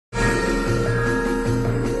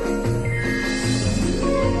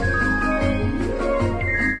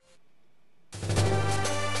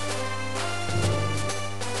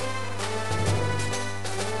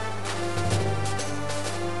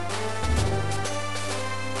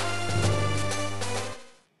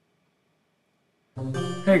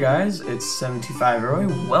Hey guys, it's 725 Roy.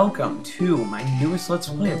 Welcome to my newest Let's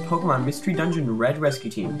Play of Pokemon Mystery Dungeon Red Rescue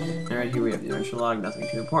Team. And right here we have the adventure log, nothing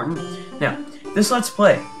too important. Now, this Let's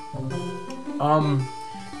Play,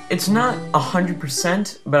 it's not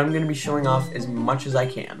 100%, but I'm going to be showing off as much as I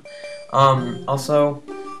can. Also,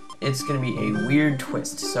 it's going to be a weird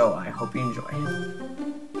twist, so I hope you enjoy.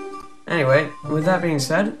 Anyway, with that being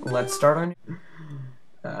said, let's start on...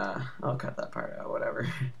 I'll cut that part out, whatever.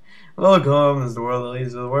 Welcome, this is the world that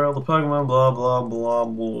leads to the world of Pokemon, blah blah blah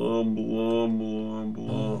blah blah blah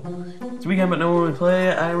blah. It's weekend, but no one would play.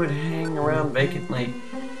 I would hang around vacantly.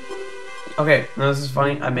 Okay, now this is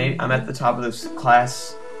funny. I'm at the top of this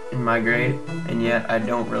class in my grade, and yet I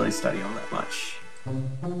don't really study all that much.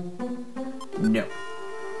 No.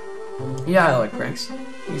 Yeah, I like pranks. You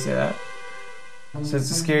can say that. So it's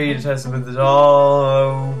scary to test with this.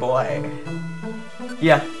 Oh boy.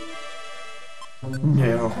 Yeah.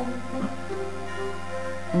 No.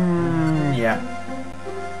 Yeah.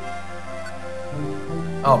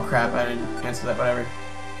 Oh crap, I didn't answer that, whatever.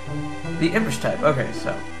 The Impish type, okay,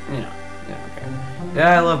 so, you know, yeah, okay.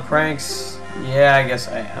 Yeah, I love pranks. Yeah, I guess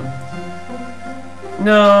I am.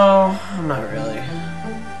 No, I'm not really.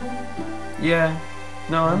 Yeah.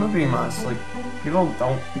 No, I'm not being modest, like, people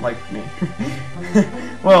don't like me.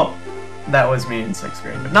 Well, that was me in 6th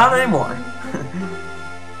grade, but not anymore.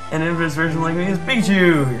 An inverse version like me is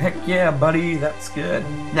Pikachu! Heck yeah, buddy, that's good.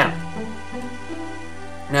 Now,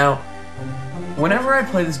 whenever I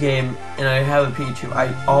play this game and I have a Pikachu,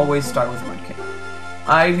 I always start with Mudkip.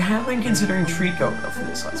 I have been considering Trico for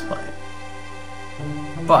this Let's Play,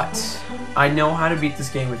 but I know how to beat this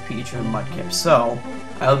game with Pikachu and Mudkip, so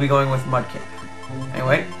I'll be going with Mudkip.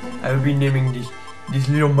 Anyway, I will be naming this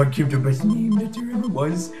little Mudkip the best name that there ever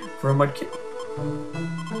was for a Mudkip.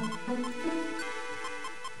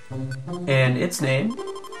 And its name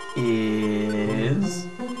is...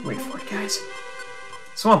 wait for it, guys.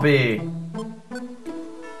 Swampy!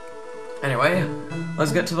 Anyway,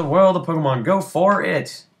 let's get to the world of Pokemon. Go for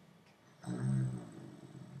it!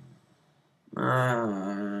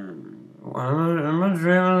 I'm not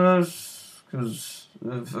dreaming this, because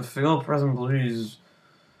if I feel present, please.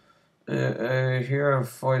 I hear a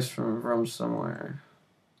voice from somewhere.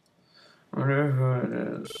 I wonder who it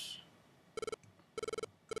is.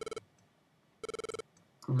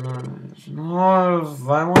 No,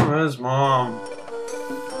 I want his mom.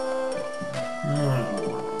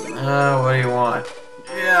 What do you want?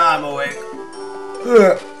 Yeah, I'm awake.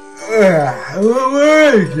 I'm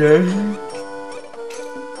awake.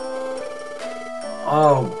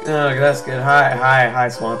 Oh, that's good. Hi,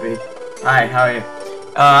 Swampy. Hi, how are you?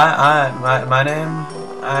 My name.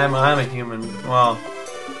 I'm a human. Well,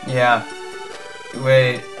 yeah.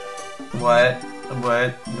 Wait, what?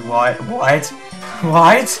 What?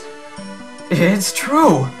 It's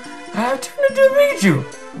true! I have turned into a Pikachu!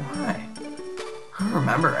 Why? I don't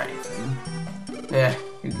remember anything. Yeah,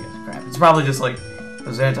 who gives a crap? It's probably just like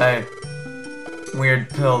those anti-weird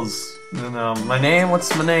pills. You know, my name?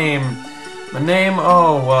 What's my name? My name?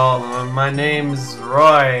 Oh, well, my name's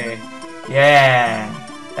Roy. Yeah,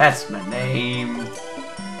 that's my name.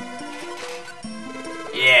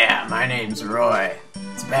 Yeah, my name's Roy.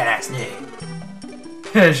 It's a badass name.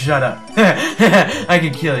 Shut up. I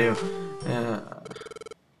can kill you.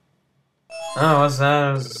 Oh, what's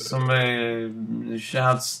that? Somebody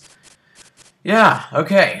shouts. Yeah,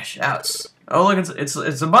 okay, shouts. Oh, look, it's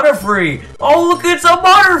a Butterfree. Oh, look, it's a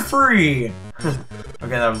Butterfree. Okay,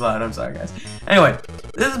 that was loud. I'm sorry, guys. Anyway,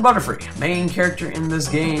 this is Butterfree, main character in this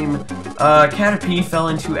game. Caterpie fell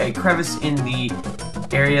into a crevice in the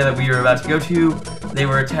area that we were about to go to. They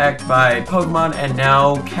were attacked by Pokemon, and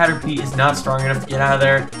now Caterpie is not strong enough to get out of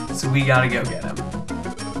there, so we gotta go get him.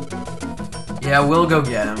 Yeah, we'll go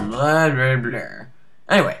get him. Blah, blah, blah.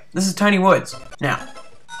 Anyway, this is Tiny Woods. Now,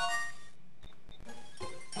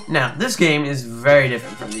 this game is very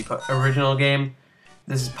different from the original game.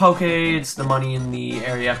 This is Poke, it's the money in the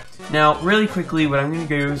area. Now, really quickly, what I'm going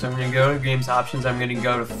to do is I'm going to go to Games Options, I'm going to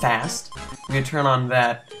go to Fast. I'm going to turn on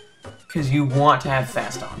that, because you want to have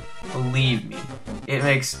Fast on. Believe me. It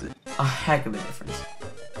makes a heck of a difference.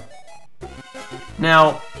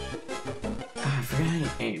 Now, I forgot how you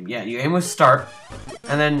aim. Yeah, you aim with Start,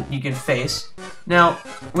 and then you can face. Now,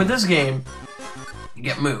 with this game, you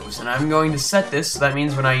get moves, and I'm going to set this, so that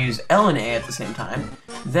means when I use L and A at the same time,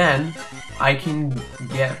 then I can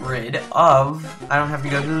get rid of, I don't have to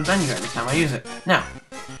go to the menu every time I use it. Now,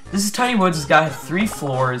 this is Tiny Woods. It's got 3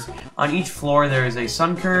 floors. On each floor there is a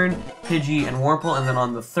Sunkern, Pidgey, and Wurmple, and then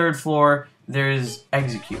on the 3rd floor there is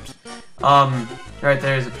Execute. Right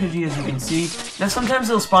there is a Pidgey, as you can see. Now sometimes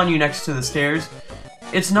they'll spawn you next to the stairs,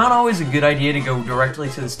 it's not always a good idea to go directly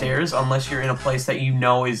to the stairs unless you're in a place that you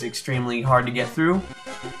know is extremely hard to get through,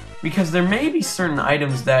 because there may be certain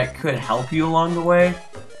items that could help you along the way.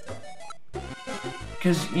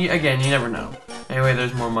 Because, again, you never know. Anyway,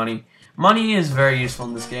 there's more money. Money is very useful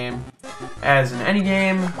in this game. As in any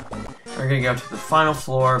game, we're going to go to the final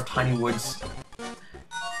floor of Tiny Woods.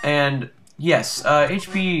 And, yes,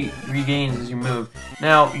 HP regains as you move.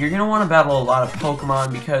 Now, you're going to want to battle a lot of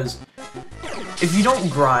Pokemon because if you don't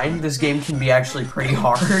grind, this game can be actually pretty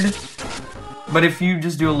hard. But if you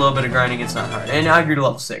just do a little bit of grinding, it's not hard. And I grew to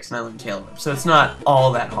level 6, and I learned Tail Whip, so it's not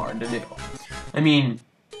all that hard to do. I mean,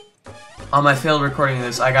 on my failed recording of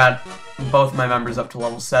this, I got both my members up to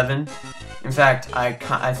level 7. In fact,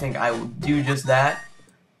 I think I will do just that.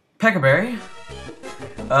 Peccaberry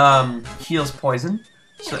heals poison,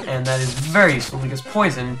 and that is very useful because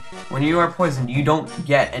poison, when you are poisoned, you don't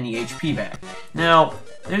get any HP back. Now,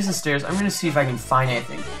 there's the stairs. I'm going to see if I can find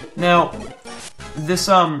anything. Now, this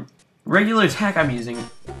regular attack I'm using,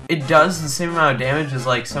 it does the same amount of damage as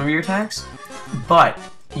like some of your attacks, but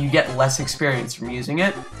you get less experience from using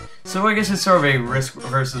it. So I guess it's sort of a risk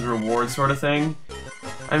versus reward sort of thing.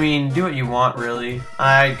 I mean, do what you want, really.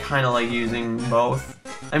 I kind of like using both.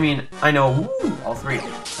 I mean, I know, woo, all three.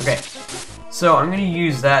 Okay, so I'm going to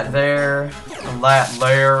use that there, and that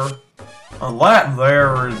there, and that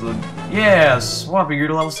there is a, yeah, Swampy grew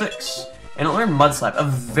to level 6. And it learned Mud Slap, a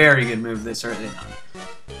very good move this early on.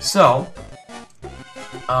 So,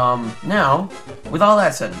 now, with all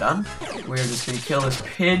that said and done, we're just going to kill this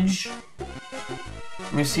Pidge.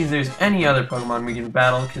 Let me see if there's any other Pokemon we can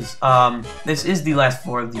battle, because, this is the last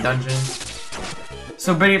floor of the dungeon.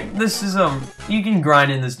 So, babe, this is, you can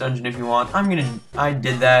grind in this dungeon if you want. I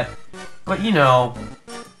did that, but, you know,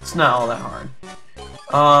 it's not all that hard.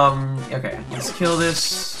 Okay, let's kill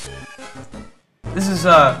this. This is,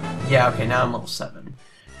 yeah, okay, now I'm level 7.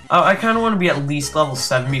 I kind of want to be at least level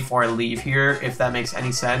 7 before I leave here, if that makes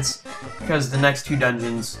any sense, because the next 2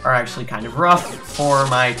 dungeons are actually kind of rough for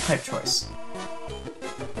my type choice.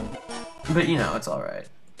 But, you know, it's alright.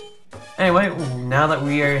 Anyway, now that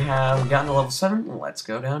we have gotten to level 7, let's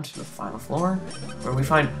go down to the final floor, where we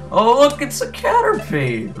find, oh look, it's a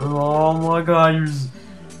Caterpie! Oh my god,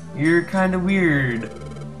 you're kind of weird.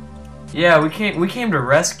 Yeah, we came to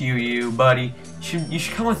rescue you, buddy. You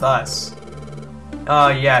should come with us.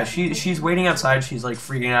 Yeah, she's waiting outside, she's like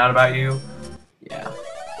freaking out about you. Yeah.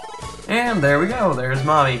 And there we go, there's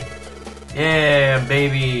Mommy. Yeah,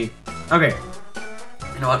 baby. Okay.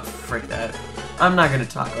 You know what? Frick that. I'm not gonna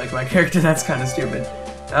talk like my character, that's kinda stupid.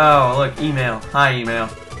 Oh, look, email. Hi, email.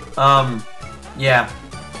 Yeah.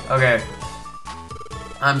 Okay.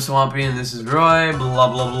 I'm Swampy and this is Roy,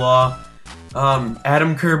 blah blah blah.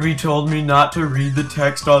 Adam Kirby told me not to read the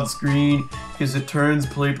text on screen because it turns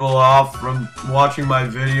people off from watching my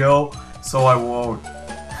video, so I won't.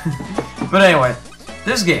 But anyway,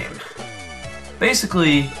 this game.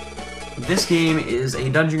 Basically, this game is a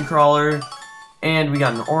dungeon crawler, and we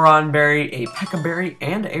got an Oron Berry, a Pekka Berry,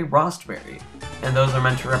 and a Rost Berry. And those are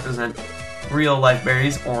meant to represent real-life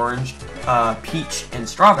berries, orange, peach, and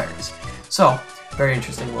strawberries. So, very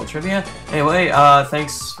interesting little trivia. Anyway,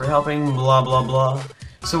 thanks for helping, blah blah blah.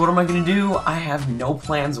 So what am I gonna do? I have no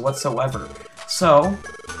plans whatsoever. So,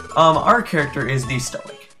 our character is the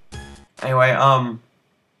Stoic. Anyway,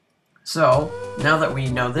 so, now that we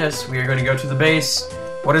know this, we are going to go to the base.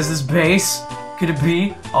 What is this base? Could it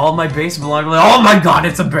be? All my base belong to... Oh my god,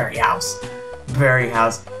 it's a berry house! Berry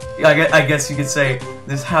house. I guess you could say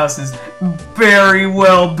this house is very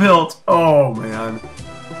well built. Oh man.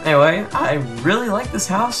 Anyway, I really like this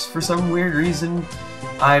house for some weird reason.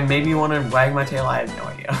 I maybe want to wag my tail, I have no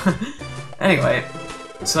idea. Anyway,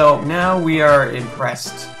 so now we are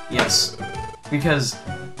impressed, yes, because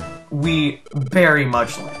we very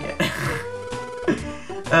much like it.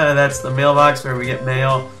 That's the mailbox where we get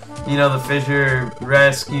mail. You know, the Fisher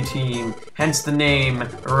Rescue Team, hence the name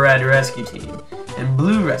Red Rescue Team, and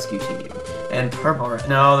Blue Rescue Team, and Purple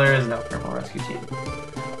no, there is no Purple Rescue Team.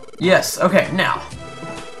 Yes, okay, now,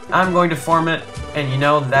 I'm going to form it, and you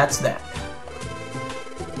know, that's that.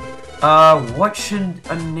 What should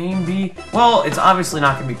a name be? Well, it's obviously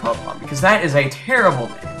not going to be Pokemon, because that is a terrible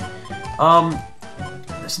name.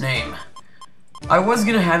 This name. I was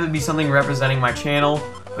going to have it be something representing my channel,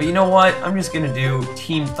 but you know what? I'm just going to do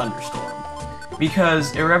Team Thunderstorm.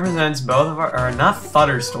 Because it represents both of our, or not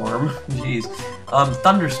Thunderstorm, jeez,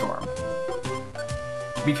 Thunderstorm.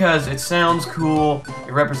 Because it sounds cool,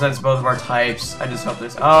 it represents both of our types. I just hope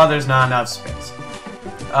there's not enough space.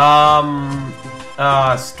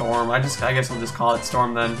 Storm. I guess I'll just call it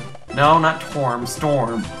Storm then. No, not Torm,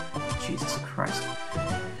 Storm. Jesus Christ.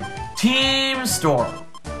 Team Storm.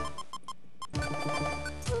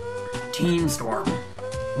 Team Storm.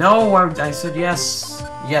 No, I said yes.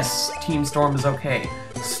 Yes, Team Storm is okay.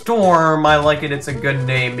 Storm, I like it. It's a good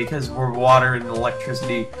name because we're water and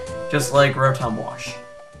electricity, just like Rotom Wash.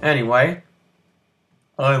 Anyway,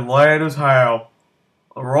 I'm glad as how.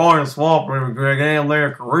 Roy and Swamp River began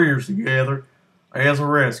their careers together as a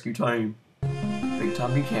rescue team. Big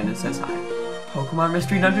Tom Buchanan says hi. Pokemon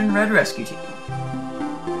Mystery Dungeon Red Rescue Team.